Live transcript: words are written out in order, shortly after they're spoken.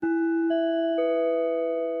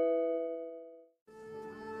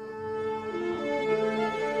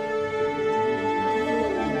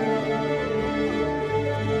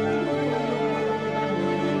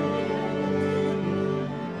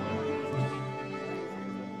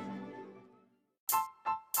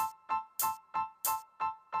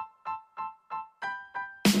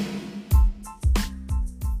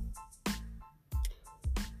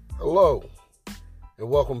Hello, and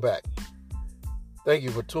welcome back. Thank you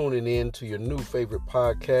for tuning in to your new favorite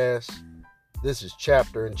podcast. This is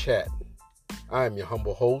Chapter and Chat. I am your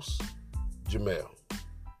humble host, Jamel.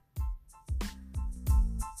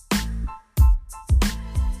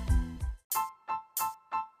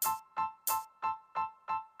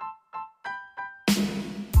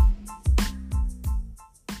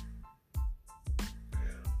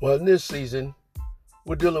 Well, in this season,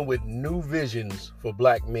 we're dealing with New Visions for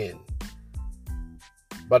Black Men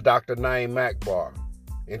by Dr. Na'im Akbar.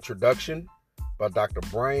 Introduction by Dr.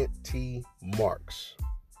 Bryant T. Marks.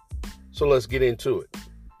 So let's get into it.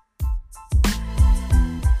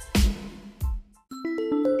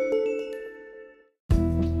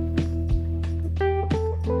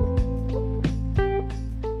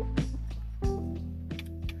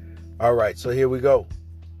 All right, so here we go.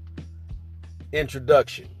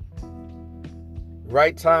 Introduction.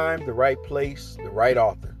 Right time, the right place, the right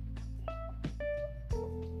author.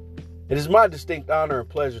 It is my distinct honor and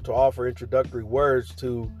pleasure to offer introductory words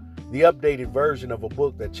to the updated version of a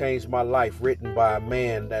book that changed my life, written by a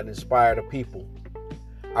man that inspired a people.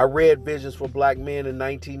 I read Visions for Black Men in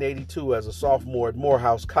 1982 as a sophomore at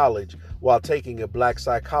Morehouse College while taking a black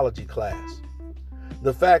psychology class.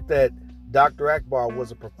 The fact that Dr. Akbar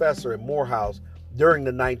was a professor at Morehouse during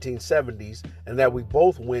the 1970s, and that we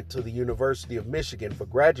both went to the University of Michigan for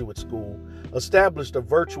graduate school, established a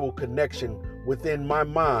virtual connection within my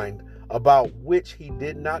mind about which he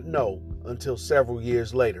did not know until several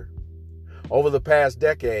years later. Over the past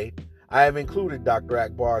decade, I have included Dr.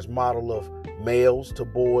 Akbar's model of males to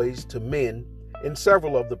boys to men in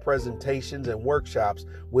several of the presentations and workshops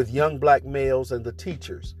with young black males and the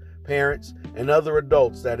teachers, parents, and other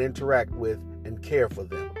adults that interact with and care for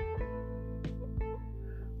them.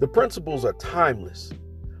 The principles are timeless,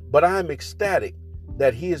 but I am ecstatic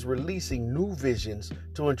that he is releasing new visions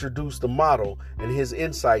to introduce the model and his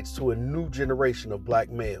insights to a new generation of black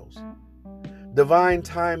males. Divine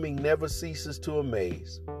timing never ceases to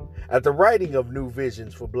amaze. At the writing of New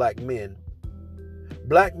Visions for Black men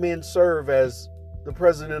serve as the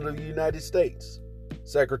President of the United States,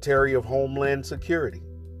 Secretary of Homeland Security,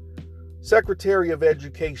 Secretary of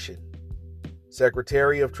Education,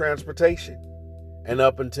 Secretary of Transportation, and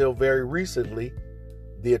up until very recently,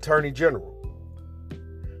 the Attorney General.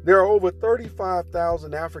 There are over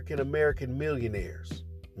 35,000 African American millionaires,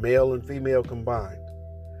 male and female combined,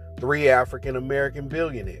 3 African American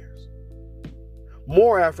billionaires.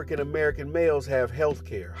 More African American males have health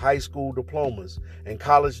care, high school diplomas, and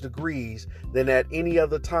college degrees than at any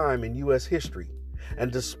other time in U.S. history.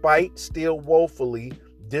 And despite still woefully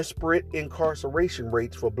disparate incarceration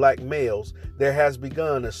rates for black males, there has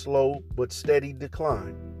begun a slow but steady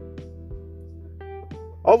decline.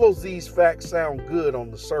 Although these facts sound good on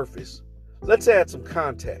the surface, let's add some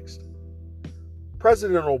context.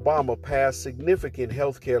 President Obama passed significant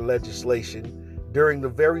healthcare legislation during the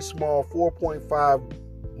very small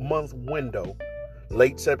 4.5-month window,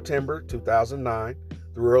 late September 2009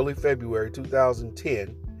 through early February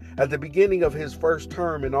 2010, at the beginning of his first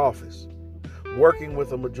term in office, working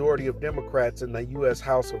with a majority of Democrats in the U.S.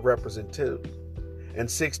 House of Representatives and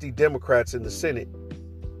 60 Democrats in the Senate.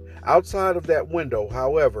 Outside of that window,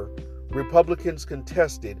 however, Republicans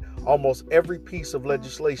contested almost every piece of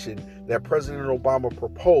legislation that President Obama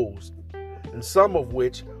proposed, and some of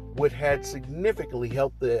which would have significantly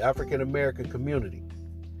helped the African American community.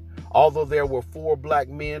 Although there were 4 black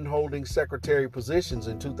men holding secretary positions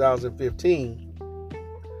in 2015,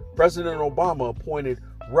 President Obama appointed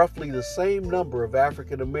roughly the same number of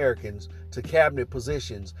African Americans to cabinet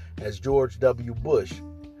positions as George W. Bush,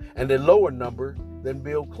 and a lower number than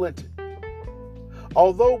Bill Clinton.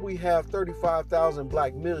 Although we have 35,000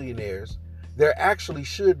 black millionaires, there actually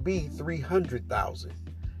should be 300,000,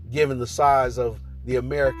 given the size of the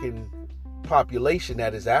American population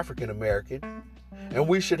that is African American, and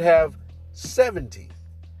we should have 70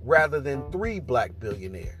 rather than 3 black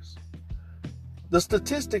billionaires. The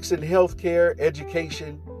statistics in healthcare,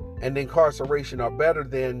 education, and incarceration are better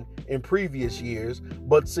than in previous years,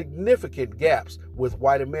 but significant gaps with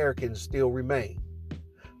white Americans still remain.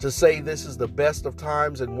 To say this is the best of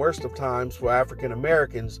times and worst of times for African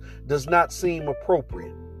Americans does not seem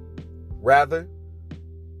appropriate. Rather,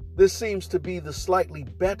 this seems to be the slightly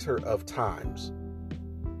better of times,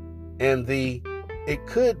 and it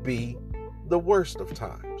could be the worst of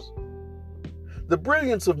times. The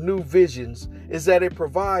brilliance of New Visions is that it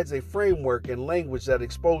provides a framework and language that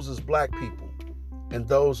exposes black people and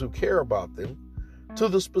those who care about them to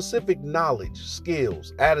the specific knowledge,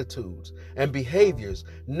 skills, attitudes, and behaviors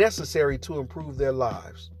necessary to improve their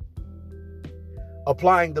lives.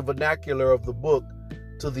 Applying the vernacular of the book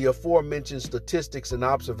to the aforementioned statistics and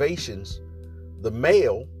observations, the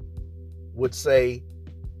male would say,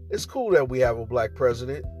 "It's cool that we have a black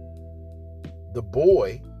president." The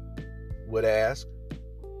boy would ask,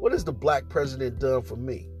 "What has the black president done for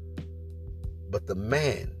me?" But the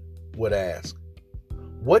man would ask,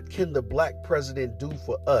 "What can the black president do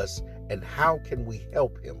for us, and how can we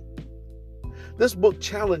help him?" This book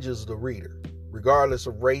challenges the reader, regardless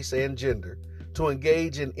of race and gender, to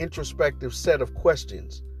engage in introspective set of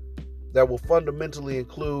questions that will fundamentally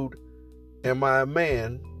include, am I a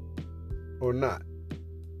man or not?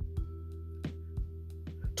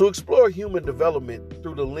 To explore human development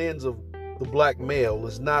through the lens of the black male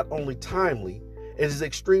is not only timely, it is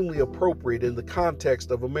extremely appropriate in the context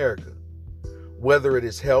of America. Whether it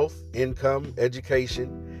is health, income,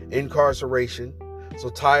 education, incarceration,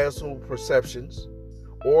 societal perceptions,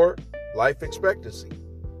 or life expectancy.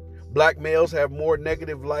 Black males have more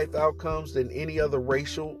negative life outcomes than any other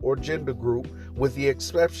racial or gender group, with the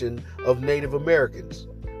exception of Native Americans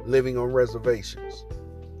living on reservations.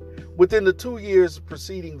 Within the 2 years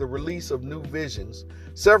preceding the release of New Visions,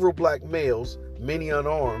 several black males, many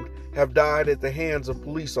unarmed, have died at the hands of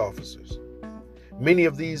police officers. Many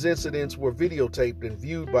of these incidents were videotaped and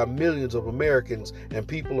viewed by millions of Americans and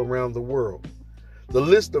people around the world. The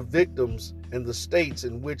list of victims and the states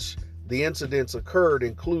in which the incidents occurred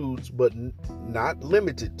includes, but not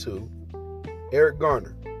limited to, Eric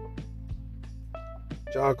Garner,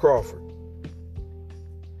 John Crawford,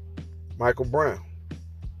 Michael Brown,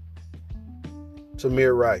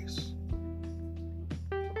 Tamir Rice,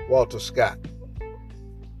 Walter Scott,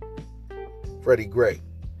 Freddie Gray,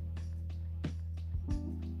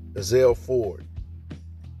 Ezell Ford,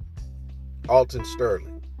 Alton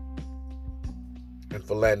Sterling, and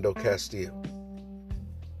Philando Castile.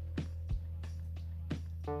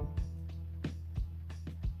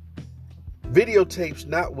 Videotapes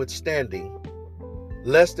notwithstanding,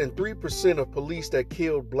 less than 3% of police that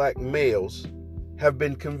killed black males have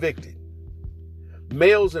been convicted.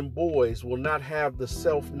 Males and boys will not have the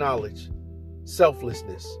self-knowledge,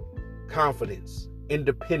 selflessness, confidence,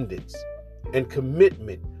 independence, and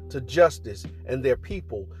commitment to justice and their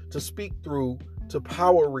people to speak through to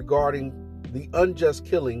power regarding the unjust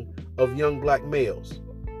killing of young black males,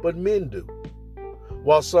 but men do.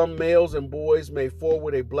 While some males and boys may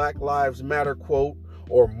forward a Black Lives Matter quote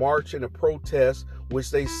or march in a protest, which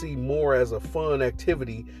they see more as a fun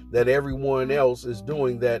activity that everyone else is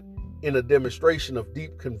doing that in a demonstration of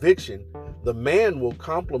deep conviction, the man will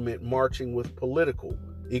complement marching with political,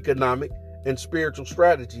 economic, and spiritual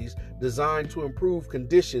strategies designed to improve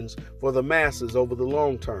conditions for the masses over the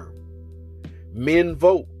long term. Men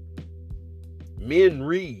vote, men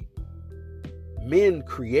read, men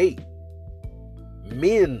create,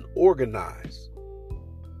 men organize,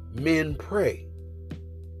 men pray.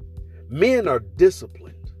 Men are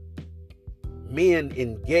disciplined. Men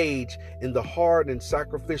engage in the hard and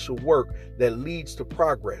sacrificial work that leads to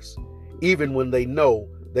progress, even when they know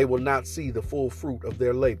they will not see the full fruit of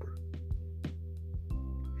their labor.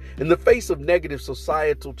 In the face of negative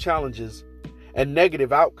societal challenges and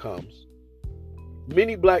negative outcomes,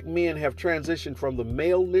 many black men have transitioned from the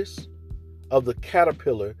maleness of the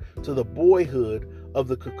caterpillar to the boyhood of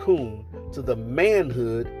the cocoon to the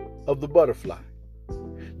manhood of the butterfly.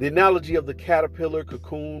 The analogy of the caterpillar,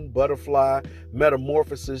 cocoon, butterfly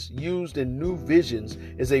metamorphosis used in New Visions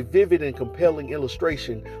is a vivid and compelling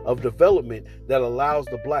illustration of development that allows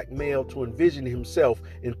the black male to envision himself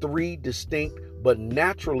in 3 distinct but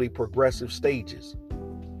naturally progressive stages.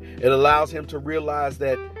 It allows him to realize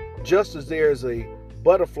that just as there is a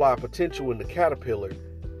butterfly potential in the caterpillar,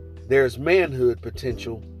 there is manhood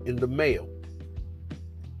potential in the male.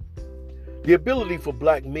 The ability for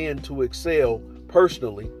black men to excel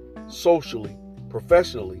personally, socially,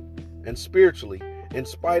 professionally, and spiritually, in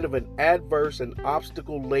spite of an adverse and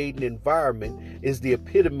obstacle-laden environment, is the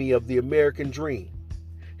epitome of the American dream.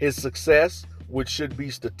 His success, which should be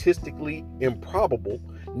statistically improbable,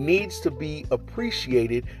 needs to be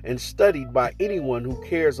appreciated and studied by anyone who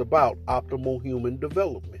cares about optimal human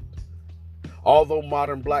development. Although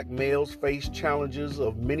modern black males face challenges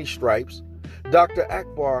of many stripes, Dr.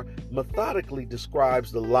 Akbar methodically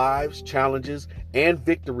describes the lives, challenges, and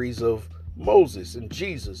victories of Moses and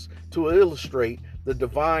Jesus to illustrate the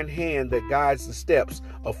divine hand that guides the steps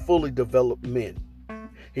of fully developed men.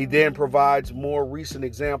 He then provides more recent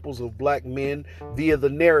examples of black men via the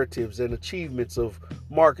narratives and achievements of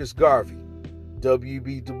Marcus Garvey,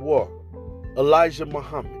 W.B. Du Bois, Elijah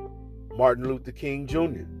Muhammad, Martin Luther King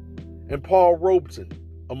Jr., and Paul Robeson,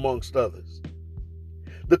 amongst others.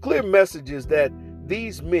 The clear message is that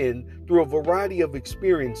these men, through a variety of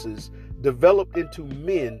experiences, developed into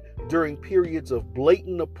men during periods of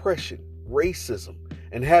blatant oppression, racism,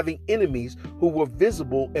 and having enemies who were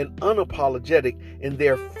visible and unapologetic in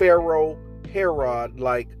their Pharaoh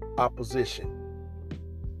Herod-like opposition.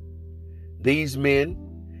 These men,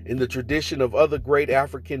 in the tradition of other great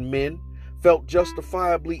African men, felt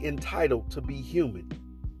justifiably entitled to be human.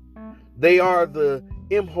 They are the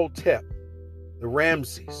Imhotep, the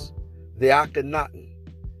Ramses, the Akhenaten,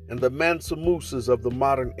 and the Mansa Musas of the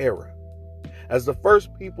modern era. As the first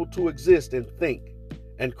people to exist and think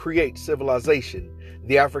and create civilization,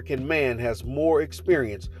 the African man has more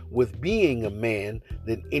experience with being a man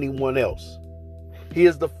than anyone else. He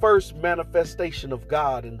is the first manifestation of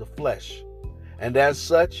God in the flesh, and as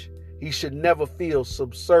such, he should never feel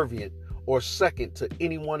subservient or second to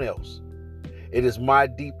anyone else. It is my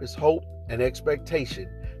deepest hope and expectation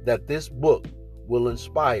that this book will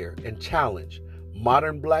inspire and challenge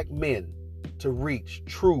modern black men to reach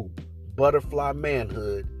true butterfly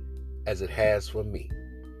manhood as it has for me.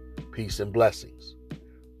 Peace and blessings.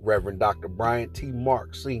 Reverend Dr. Bryant T.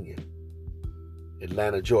 Marks, Sr.,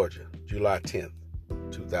 Atlanta, Georgia, July 10th,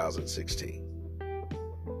 2016.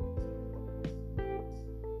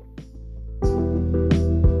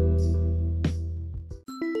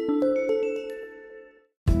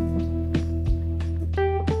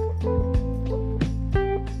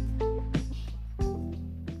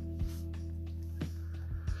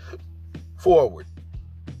 Forward.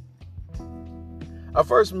 I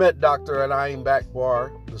first met Dr. Anaim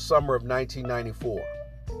Akbar the summer of 1994.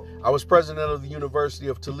 I was president of the University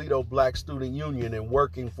of Toledo Black Student Union and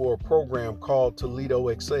working for a program called Toledo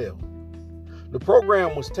Excel. The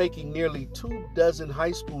program was taking nearly 24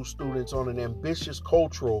 high school students on an ambitious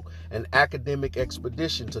cultural and academic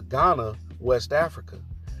expedition to Ghana, West Africa.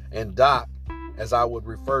 And Doc, as I would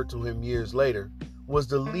refer to him years later, was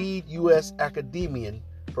the lead U.S. academician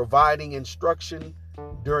providing instruction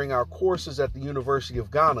during our courses at the University of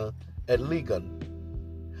Ghana at Legon.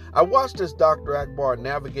 I watched as Dr. Akbar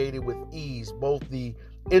navigated with ease both the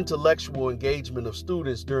intellectual engagement of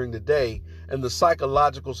students during the day and the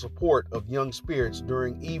psychological support of young spirits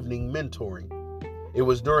during evening mentoring. It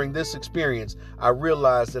was during this experience I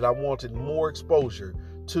realized that I wanted more exposure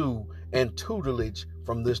to and tutelage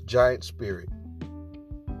from this giant spirit.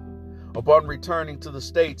 Upon returning to the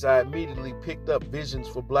States, I immediately picked up Visions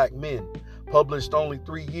for Black Men, published only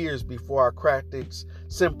 3 years before I cracked its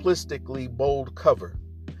simplistically bold cover.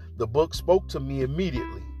 The book spoke to me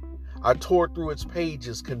immediately. I tore through its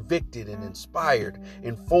pages, convicted and inspired,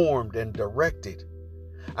 informed and directed.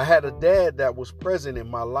 I had a dad that was present in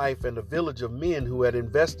my life and a village of men who had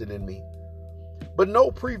invested in me. But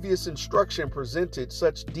no previous instruction presented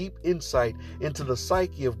such deep insight into the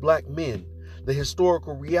psyche of black men, the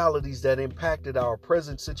historical realities that impacted our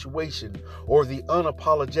present situation, or the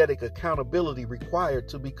unapologetic accountability required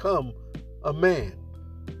to become a man.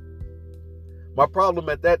 My problem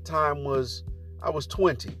at that time was I was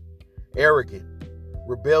 20, arrogant,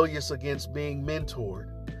 rebellious against being mentored,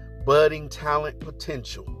 budding talent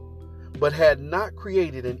potential, but had not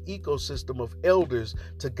created an ecosystem of elders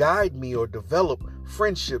to guide me or develop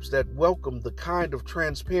friendships that welcome the kind of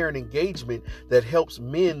transparent engagement that helps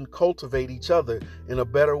men cultivate each other in a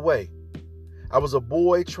better way. I was a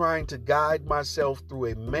boy trying to guide myself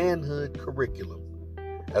through a manhood curriculum.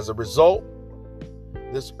 As a result,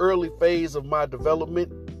 this early phase of my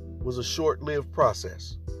development was a short-lived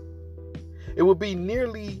process. It would be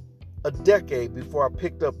nearly a decade before I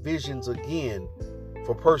picked up Visions again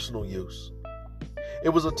for personal use. It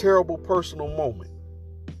was a terrible personal moment.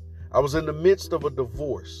 I was in the midst of a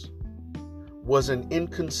divorce, was an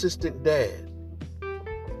inconsistent dad,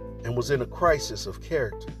 and was in a crisis of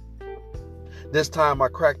character. This time I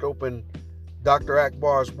cracked open Dr.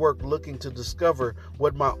 Akbar's work looking to discover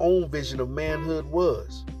what my own vision of manhood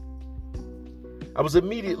was. I was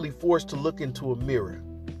immediately forced to look into a mirror,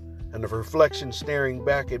 and the reflection staring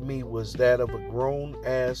back at me was that of a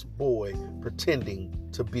grown-ass boy pretending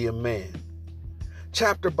to be a man.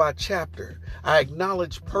 Chapter by chapter, I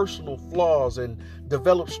acknowledged personal flaws and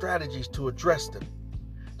developed strategies to address them.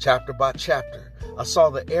 Chapter by chapter, I saw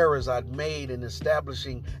the errors I'd made in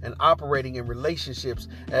establishing and operating in relationships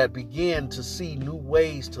and began to see new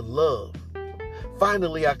ways to love.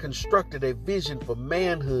 Finally, I constructed a vision for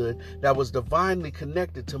manhood that was divinely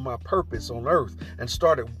connected to my purpose on earth and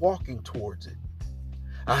started walking towards it.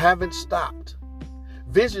 I haven't stopped.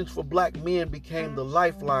 Visions for Black Men became the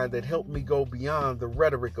lifeline that helped me go beyond the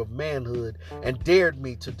rhetoric of manhood and dared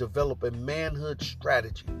me to develop a manhood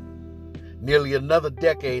strategy. Nearly another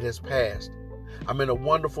decade has passed. I'm in a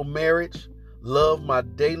wonderful marriage, love my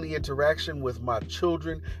daily interaction with my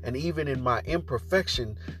children, and even in my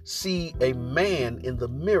imperfection, see a man in the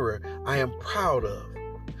mirror I am proud of,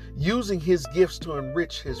 using his gifts to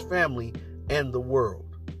enrich his family and the world.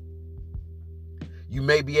 You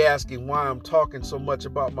may be asking why I'm talking so much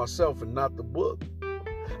about myself and not the book.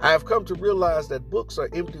 I have come to realize that books are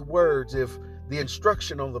empty words if the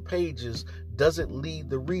instruction on the pages doesn't lead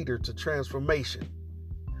the reader to transformation.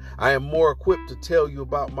 I am more equipped to tell you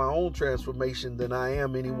about my own transformation than I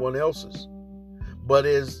am anyone else's. But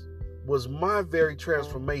as was my very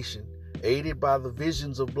transformation, aided by the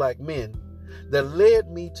visions of black men, that led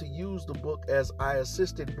me to use the book as I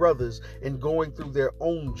assisted brothers in going through their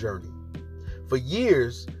own journey. For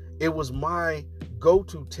years, it was my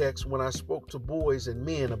go-to text when I spoke to boys and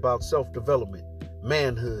men about self-development,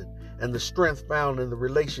 manhood, and the strength found in the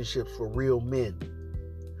relationships for real men.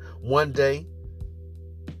 One day,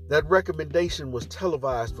 that recommendation was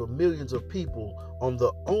televised for millions of people on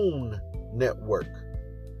the OWN network,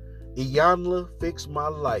 Iyanla Fix My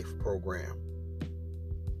Life program.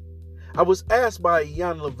 I was asked by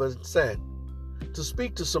Iyanla Vincent to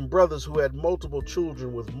speak to some brothers who had multiple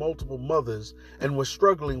children with multiple mothers and were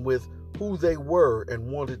struggling with who they were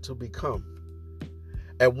and wanted to become.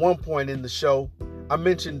 At one point in the show, I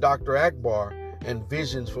mentioned Dr. Akbar and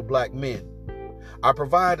Visions for Black Men. I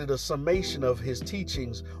provided a summation of his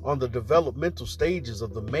teachings on the developmental stages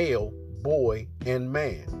of the male, boy, and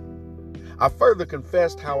man. I further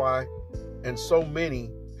confessed how I and so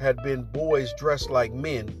many had been boys dressed like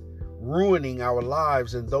men, ruining our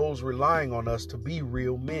lives and those relying on us to be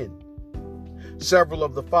real men. Several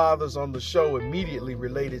of the fathers on the show immediately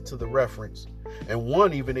related to the reference, and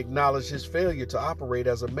one even acknowledged his failure to operate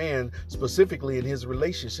as a man, specifically in his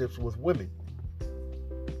relationships with women.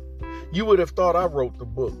 You would have thought I wrote the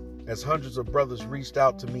book, as hundreds of brothers reached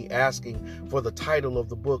out to me asking for the title of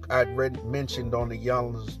the book I'd mentioned on the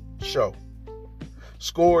Iyanla's show.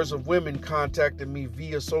 Scores of women contacted me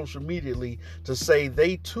via social media to say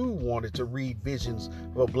they too wanted to read Visions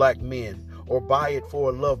for Black Men or buy it for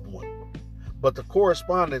a loved one. But the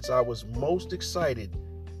correspondence I was most excited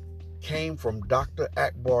came from Dr.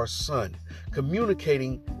 Akbar's son,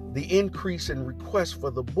 communicating the increase in requests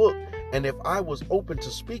for the book and if I was open to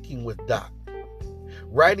speaking with Doc.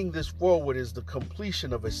 Writing this forward is the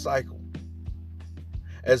completion of a cycle.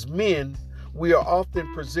 As men, we are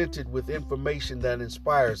often presented with information that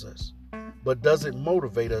inspires us, but doesn't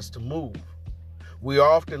motivate us to move. We are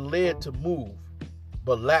often led to move,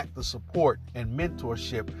 but lack the support and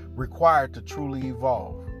mentorship required to truly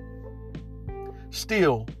evolve.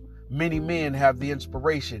 Still, many men have the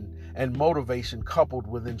inspiration and motivation coupled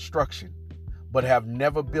with instruction, but have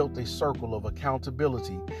never built a circle of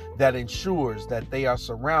accountability that ensures that they are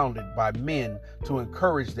surrounded by men to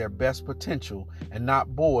encourage their best potential and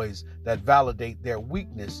not boys that validate their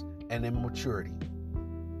weakness and immaturity.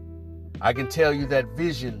 I can tell you that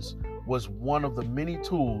Visions was one of the many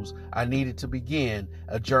tools I needed to begin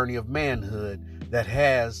a journey of manhood that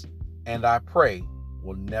has, and I pray,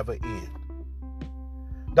 will never end.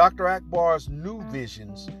 Dr. Akbar's new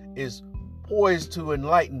Visions is poised to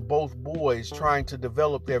enlighten both boys trying to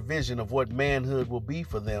develop their vision of what manhood will be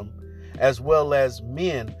for them, as well as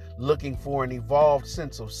men looking for an evolved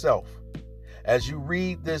sense of self. As you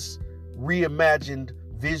read this reimagined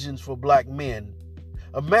Visions for Black Men,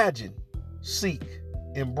 imagine, seek,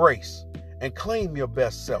 embrace, and claim your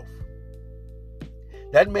best self.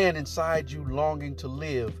 That man inside you longing to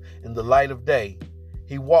live in the light of day,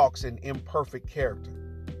 he walks in imperfect character,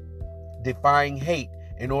 defying hate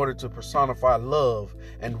in order to personify love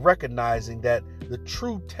and recognizing that the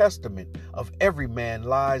true testament of every man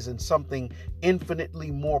lies in something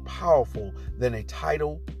infinitely more powerful than a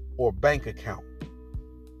title or bank account,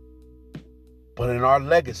 but in our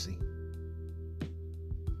legacy,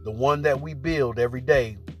 the one that we build every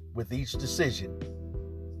day with each decision.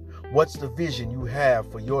 What's the vision you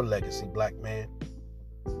have for your legacy, black man?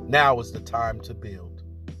 Now is the time to build.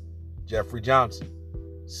 Jeffrey Johnson,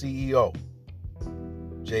 CEO,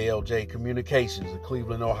 JLJ Communications in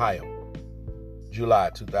Cleveland, Ohio, July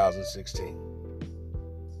 2016.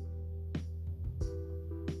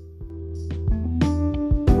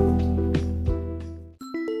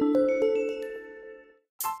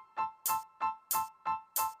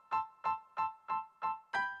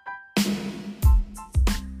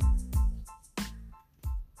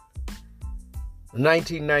 The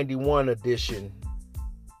 1991 edition,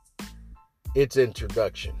 its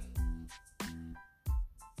introduction.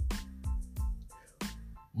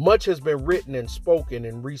 Much has been written and spoken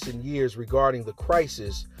in recent years regarding the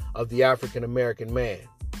crisis of the African American man.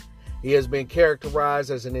 He has been characterized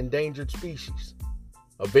as an endangered species,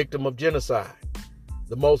 a victim of genocide,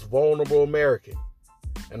 the most vulnerable American,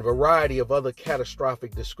 and a variety of other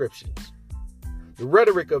catastrophic descriptions. The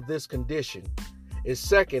rhetoric of this condition is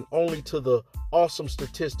second only to the awesome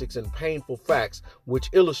statistics and painful facts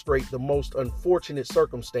which illustrate the most unfortunate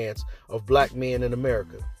circumstance of black men in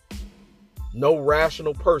America. No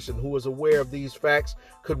rational person who is aware of these facts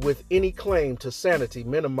could with any claim to sanity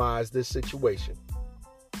minimize this situation.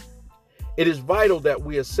 It is vital that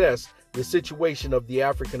we assess the situation of the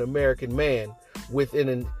African American man within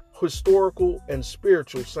an historical and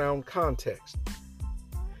spiritual sound context.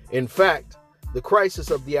 In fact, the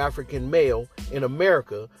crisis of the African male in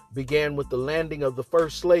America began with the landing of the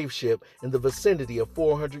first slave ship in the vicinity of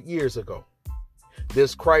 400 years ago.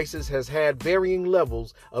 This crisis has had varying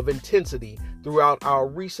levels of intensity throughout our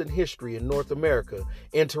recent history in North America,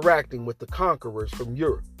 interacting with the conquerors from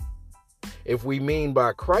Europe. If we mean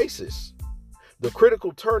by crisis, the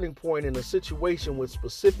critical turning point in a situation with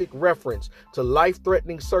specific reference to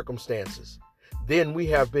life-threatening circumstances, then we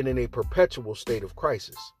have been in a perpetual state of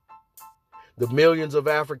crisis. The millions of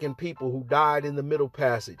African people who died in the Middle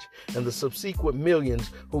Passage and the subsequent millions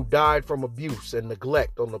who died from abuse and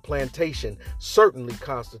neglect on the plantation certainly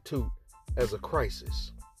constitute as a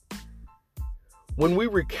crisis. When we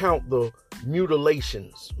recount the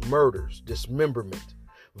mutilations, murders, dismemberment,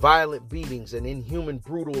 violent beatings, and inhuman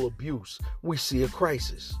brutal abuse, we see a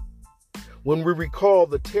crisis. When we recall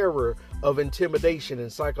the terror of intimidation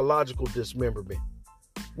and psychological dismemberment,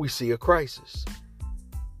 we see a crisis.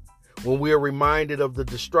 When we are reminded of the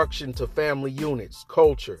destruction to family units,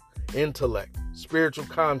 culture, intellect, spiritual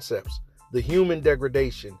concepts, the human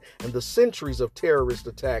degradation, and the centuries of terrorist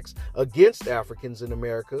attacks against Africans in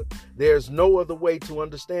America, there's no other way to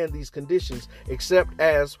understand these conditions except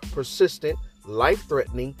as persistent,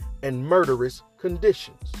 life-threatening, and murderous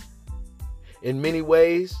conditions. In many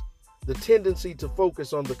ways, the tendency to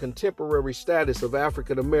focus on the contemporary status of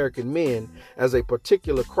African American men as a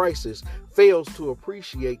particular crisis fails to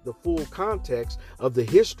appreciate the full context of the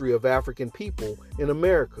history of African people in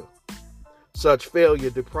America. Such failure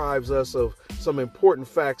deprives us of some important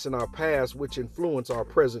facts in our past which influence our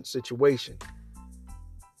present situation.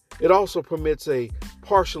 It also permits a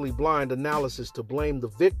partially blind analysis to blame the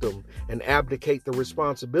victim and abdicate the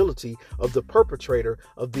responsibility of the perpetrator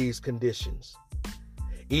of these conditions.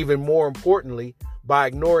 Even more importantly, by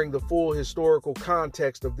ignoring the full historical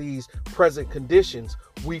context of these present conditions,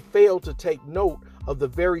 we fail to take note of the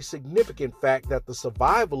very significant fact that the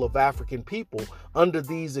survival of African people under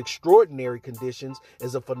these extraordinary conditions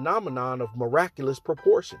is a phenomenon of miraculous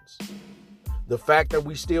proportions. The fact that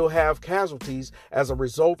we still have casualties as a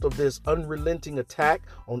result of this unrelenting attack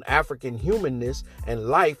on African humanness and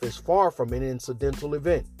life is far from an incidental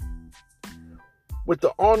event. With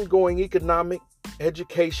the ongoing economic,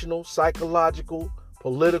 educational, psychological,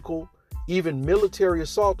 political, even military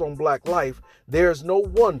assault on black life, there is no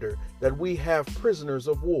wonder that we have prisoners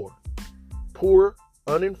of war, poor,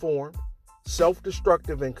 uninformed,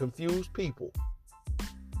 self-destructive, and confused people.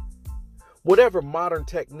 Whatever modern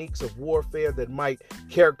techniques of warfare that might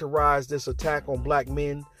characterize this attack on black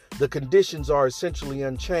men, the conditions are essentially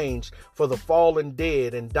unchanged for the fallen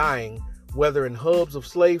dead and dying, whether in hubs of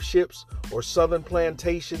slave ships or southern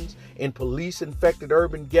plantations, in police-infected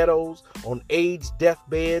urban ghettos, on AIDS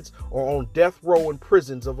deathbeds, or on death row in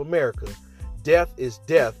prisons of America. Death is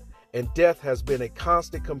death, and death has been a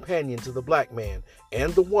constant companion to the black man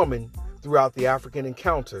and the woman throughout the African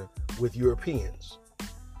encounter with Europeans.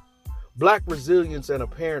 Black resilience and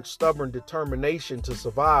apparent stubborn determination to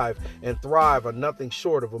survive and thrive are nothing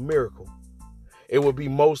short of a miracle. It would be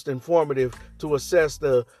most informative to assess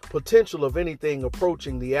the potential of anything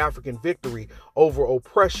approaching the African victory over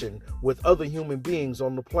oppression with other human beings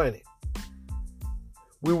on the planet.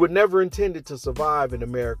 We were never intended to survive in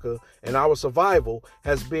America, and our survival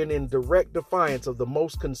has been in direct defiance of the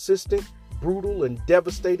most consistent, brutal, and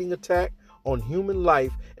devastating attack on human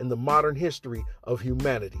life in the modern history of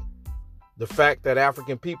humanity. The fact that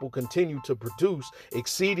African people continue to produce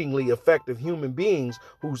exceedingly effective human beings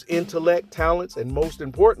whose intellect, talents, and most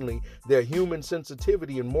importantly, their human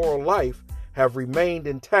sensitivity and moral life have remained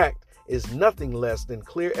intact is nothing less than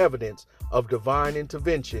clear evidence of divine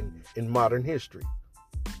intervention in modern history.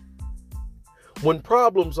 When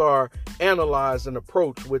problems are analyzed and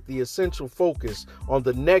approached with the essential focus on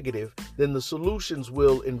the negative, then the solutions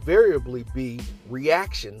will invariably be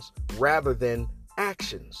reactions rather than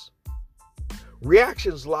actions.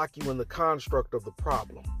 Reactions lock you in the construct of the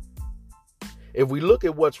problem. If we look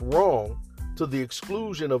at what's wrong to the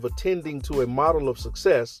exclusion of attending to a model of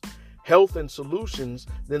success, health and solutions,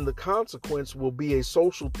 then the consequence will be a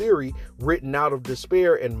social theory written out of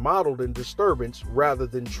despair and modeled in disturbance rather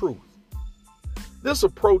than truth. This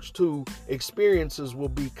approach to experiences will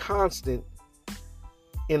be constant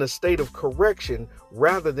in a state of correction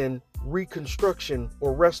rather than reconstruction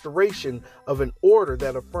or restoration of an order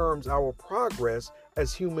that affirms our progress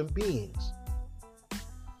as human beings.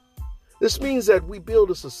 This means that we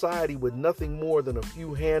build a society with nothing more than a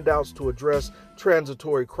few handouts to address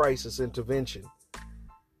transitory crisis intervention,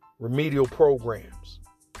 remedial programs,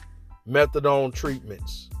 methadone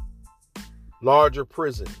treatments, larger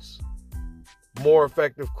prisons, more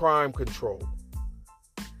effective crime control,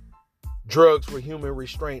 drugs for human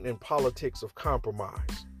restraint, and politics of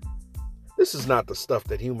compromise. This is not the stuff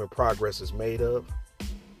that human progress is made of.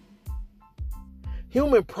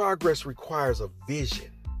 Human progress requires a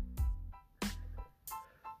vision.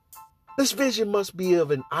 This vision must be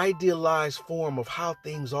of an idealized form of how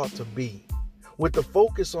things ought to be, with the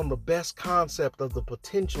focus on the best concept of the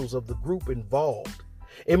potentials of the group involved.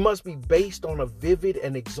 It must be based on a vivid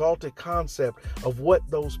and exalted concept of what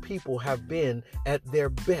those people have been at their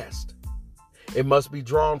best. It must be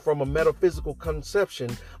drawn from a metaphysical conception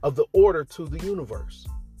of the order to the universe.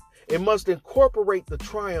 It must incorporate the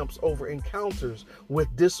triumphs over encounters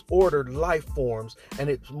with disordered life forms, and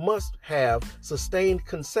it must have sustained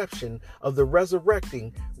conception of the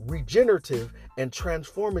resurrecting, regenerative, and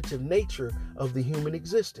transformative nature of the human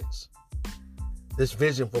existence. This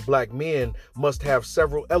vision for Black men must have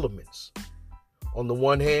several elements. On the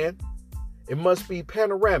one hand, it must be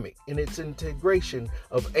panoramic in its integration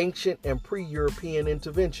of ancient and pre-European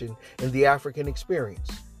intervention in the African experience.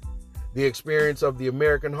 The experience of the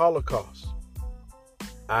American Holocaust,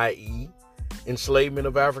 i.e., enslavement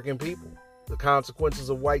of African people, the consequences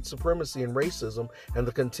of white supremacy and racism, and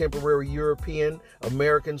the contemporary European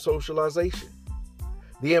American socialization.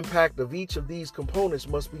 The impact of each of these components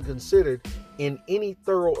must be considered in any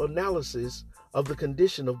thorough analysis of the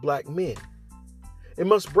condition of Black men. It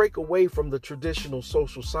must break away from the traditional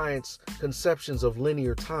social science conceptions of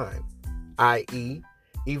linear time, i.e.,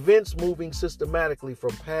 events moving systematically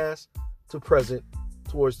from past to present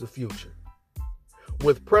towards the future.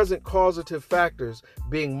 With present causative factors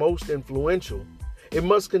being most influential, it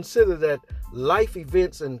must consider that life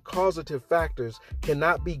events and causative factors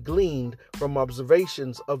cannot be gleaned from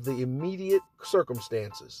observations of the immediate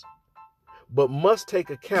circumstances, but must take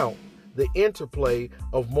account the interplay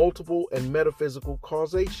of multiple and metaphysical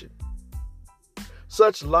causation.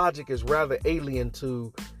 Such logic is rather alien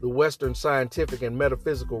to the Western scientific and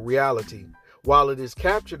metaphysical reality. While it is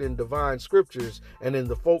captured in divine scriptures and in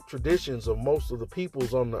the folk traditions of most of the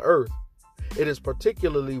peoples on the earth, it is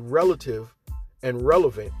particularly relative and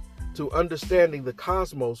relevant to understanding the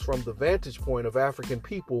cosmos from the vantage point of African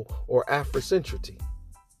people or Afrocentricity.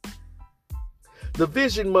 The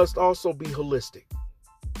vision must also be holistic.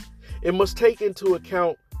 It must take into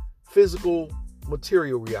account physical,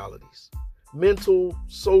 material realities, mental,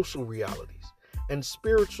 social realities, and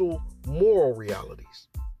spiritual, moral realities.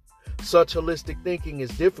 Such holistic thinking is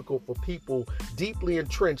difficult for people deeply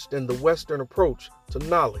entrenched in the Western approach to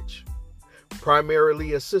knowledge,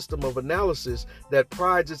 primarily a system of analysis that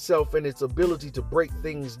prides itself in its ability to break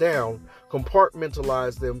things down,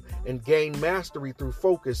 compartmentalize them, and gain mastery through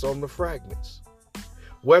focus on the fragments.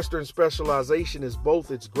 Western specialization is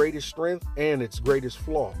both its greatest strength and its greatest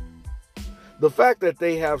flaw. The fact that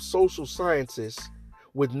they have social scientists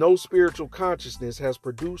with no spiritual consciousness has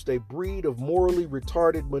produced a breed of morally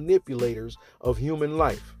retarded manipulators of human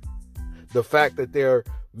life. The fact that their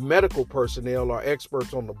medical personnel are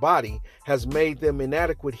experts on the body has made them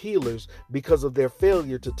inadequate healers because of their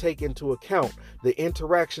failure to take into account the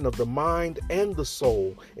interaction of the mind and the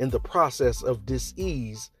soul in the process of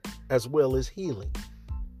dis-ease as well as healing.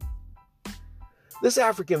 This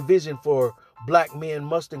African vision for Black men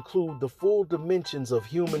must include the full dimensions of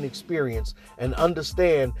human experience and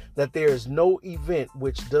understand that there is no event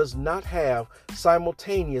which does not have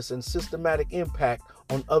simultaneous and systematic impact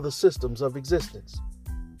on other systems of existence.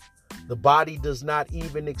 The body does not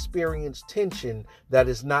even experience tension that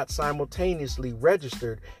is not simultaneously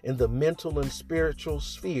registered in the mental and spiritual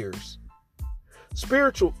spheres.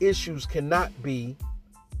 Spiritual issues cannot be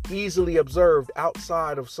easily observed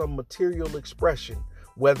outside of some material expression,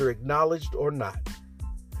 whether acknowledged or not.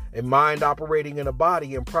 A mind operating in a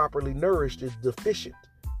body improperly nourished is deficient,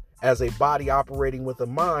 as a body operating with a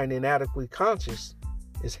mind inadequately conscious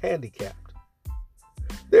is handicapped.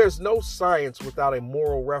 There is no science without a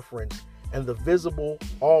moral reference, and the visible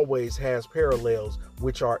always has parallels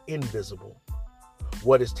which are invisible.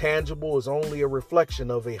 What is tangible is only a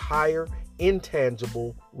reflection of a higher,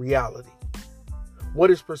 intangible reality. What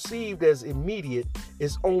is perceived as immediate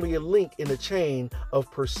is only a link in a chain of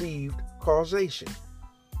perceived causation.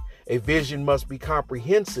 A vision must be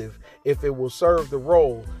comprehensive if it will serve the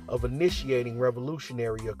role of initiating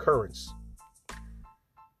revolutionary occurrence.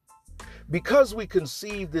 Because we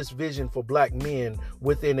conceive this vision for Black men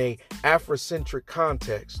within an Afrocentric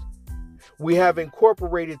context, we have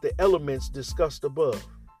incorporated the elements discussed above.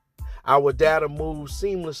 Our data moves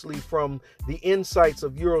seamlessly from the insights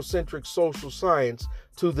of Eurocentric social science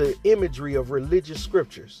to the imagery of religious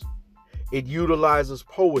scriptures. It utilizes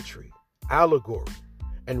poetry, allegory,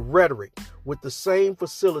 and rhetoric with the same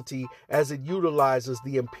facility as it utilizes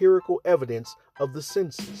the empirical evidence of the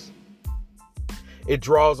senses. It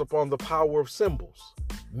draws upon the power of symbols,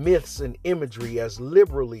 myths, and imagery as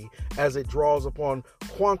liberally as it draws upon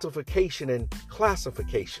quantification and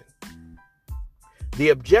classification. The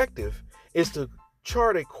objective is to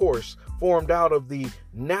chart a course formed out of the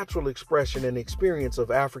natural expression and experience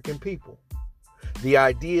of African people. The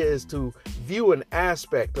idea is to view an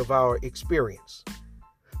aspect of our experience,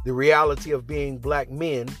 the reality of being Black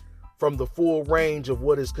men, from the full range of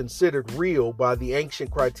what is considered real by the ancient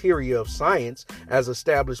criteria of science as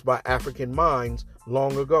established by African minds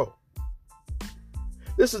long ago.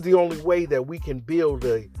 This is the only way that we can build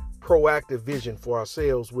a proactive vision for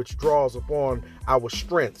ourselves which draws upon our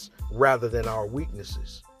strengths rather than our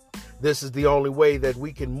weaknesses. This is the only way that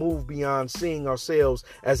we can move beyond seeing ourselves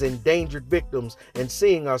as endangered victims and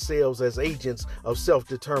seeing ourselves as agents of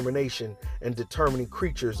self-determination and determining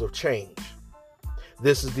creatures of change.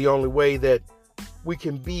 This is the only way that we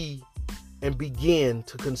can be and begin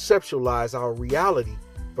to conceptualize our reality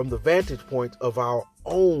from the vantage point of our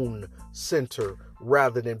own center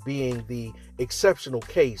rather than being the exceptional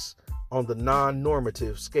case on the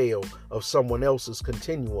non-normative scale of someone else's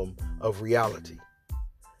continuum of reality.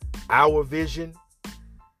 Our vision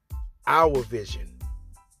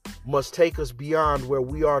must take us beyond where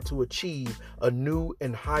we are to achieve a new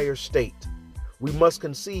and higher state. We must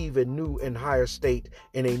conceive a new and higher state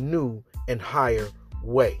in a new and higher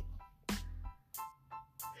way.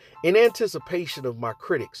 In anticipation of my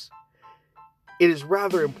critics, it is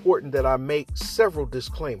rather important that I make several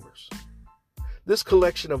disclaimers. This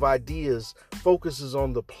collection of ideas focuses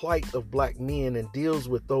on the plight of Black men and deals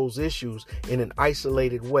with those issues in an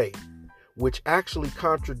isolated way, which actually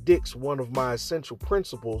contradicts one of my essential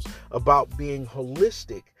principles about being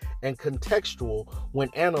holistic and contextual when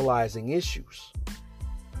analyzing issues.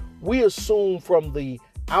 We assume from the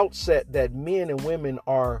outset that men and women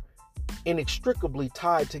are inextricably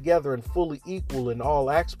tied together and fully equal in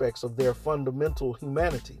all aspects of their fundamental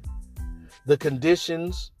humanity. The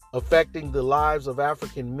conditions affecting the lives of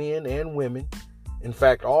African men and women, in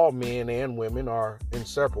fact, all men and women are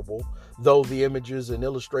inseparable, though the images and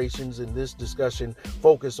illustrations in this discussion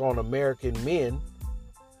focus on American men.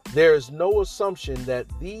 There is no assumption that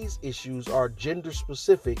these issues are gender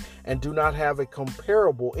specific and do not have a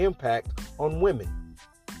comparable impact on women.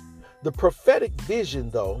 The prophetic vision,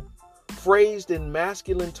 though, phrased in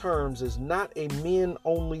masculine terms, is not a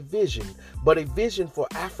men-only vision, but a vision for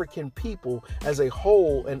African people as a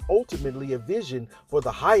whole and ultimately a vision for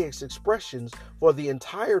the highest expressions for the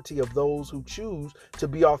entirety of those who choose to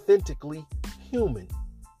be authentically human.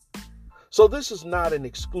 So this is not an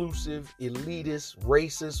exclusive, elitist,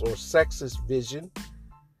 racist, or sexist vision.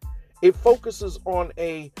 It focuses on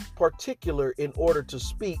a particular in order to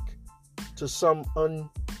speak to some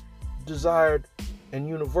undesired and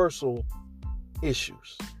universal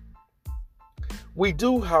issues. We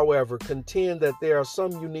do, however, contend that there are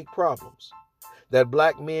some unique problems that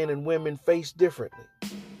Black men and women face differently.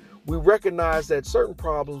 We recognize that certain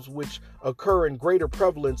problems which occur in greater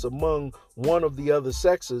prevalence among one of the other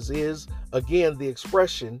sexes is, again, the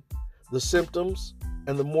expression, the symptoms,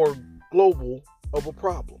 and the more global of a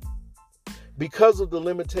problem. Because of the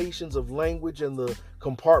limitations of language and the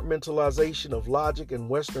compartmentalization of logic and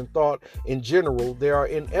Western thought in general, there are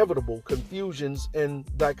inevitable confusions and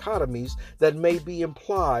dichotomies that may be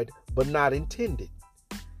implied but not intended.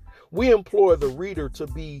 We implore the reader to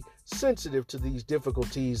be sensitive to these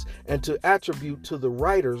difficulties and to attribute to the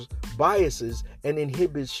writers biases and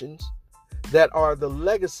inhibitions that are the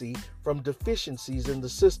legacy from deficiencies in the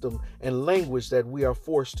system and language that we are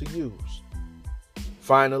forced to use.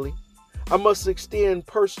 Finally, I must extend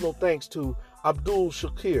personal thanks to Abdul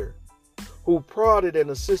Shakir, who prodded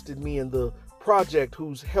and assisted me in the project,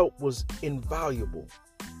 whose help was invaluable.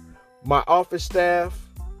 My office staff,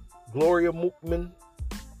 Gloria Mookman,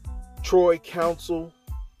 Troy Council,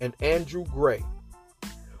 and Andrew Gray,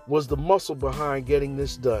 was the muscle behind getting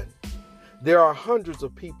this done. There are hundreds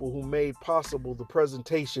of people who made possible the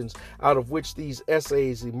presentations out of which these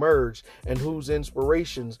essays emerged and whose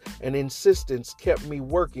inspirations and insistence kept me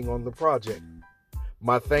working on the project.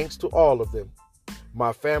 My thanks to all of them,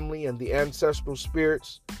 my family and the ancestral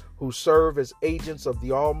spirits who serve as agents of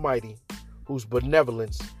the Almighty, whose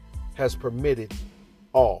benevolence has permitted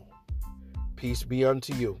all. Peace be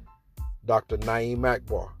unto you. Dr. Naeem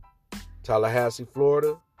Akbar, Tallahassee,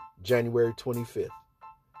 Florida, January 25th,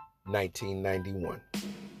 1991.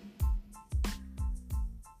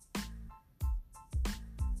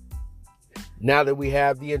 Now that we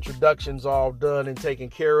have the introductions all done and taken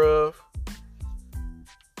care of,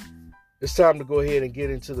 it's time to go ahead and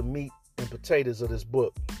get into the meat and potatoes of this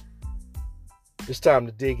book. It's time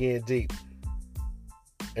to dig in deep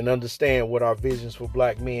and understand what our visions for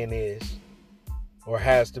black men is, or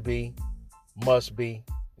has to be, must be,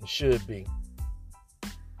 and should be.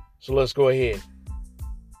 So let's go ahead.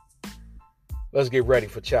 Let's get ready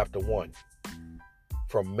for chapter 1.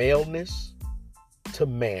 From maleness to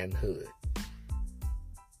manhood.